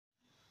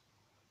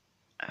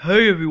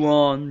Hey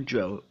everyone,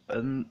 Joe.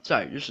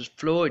 Sorry, this is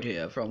Floyd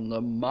here from the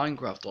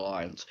Minecraft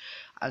Alliance,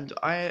 and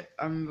I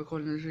am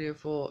recording this video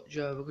for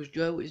Joe because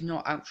Joe is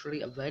not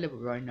actually available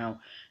right now.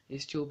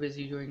 He's too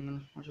busy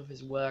doing much of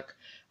his work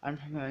and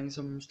preparing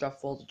some stuff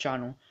for the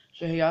channel,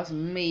 so he asked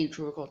me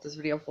to record this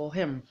video for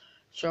him.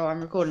 So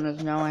I'm recording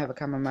this now. I have a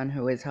cameraman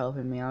who is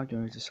helping me out.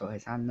 You just saw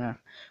his hand there,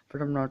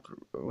 but I'm not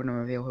going to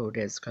reveal who it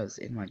is because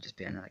it might just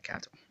be another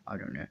cat. I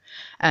don't know.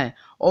 Anyway,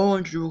 I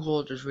wanted to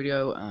record this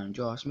video and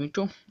Joe asked me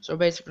to. So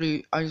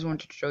basically, I just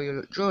wanted to show you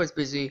that Joe is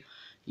busy.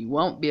 He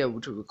won't be able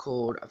to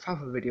record a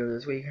proper video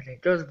this week, and he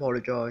does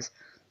apologize,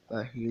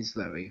 but he is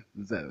very,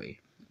 very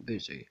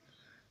busy.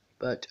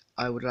 But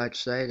I would like to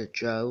say that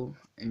Joe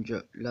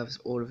loves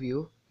all of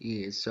you.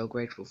 He is so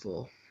grateful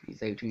for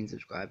his 18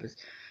 subscribers.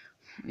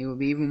 He would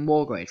be even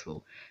more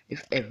grateful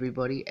if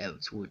everybody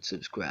else would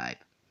subscribe.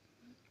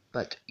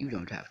 But you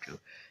don't have to.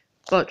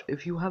 But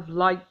if you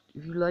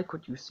like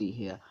what you see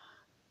here,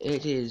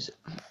 it is,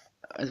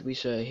 as we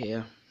say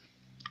here,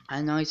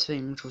 a nice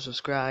thing to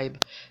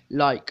subscribe,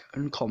 like,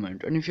 and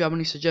comment. And if you have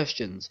any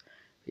suggestions,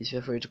 please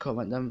feel free to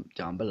comment them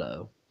down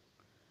below.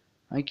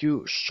 Thank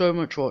you so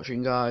much for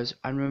watching, guys.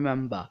 And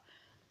remember,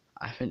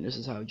 I think this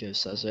is how Joe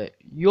says it,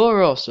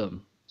 you're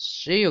awesome.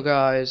 See you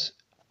guys,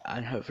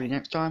 and hopefully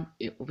next time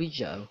it will be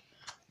Joe.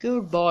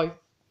 Goodbye.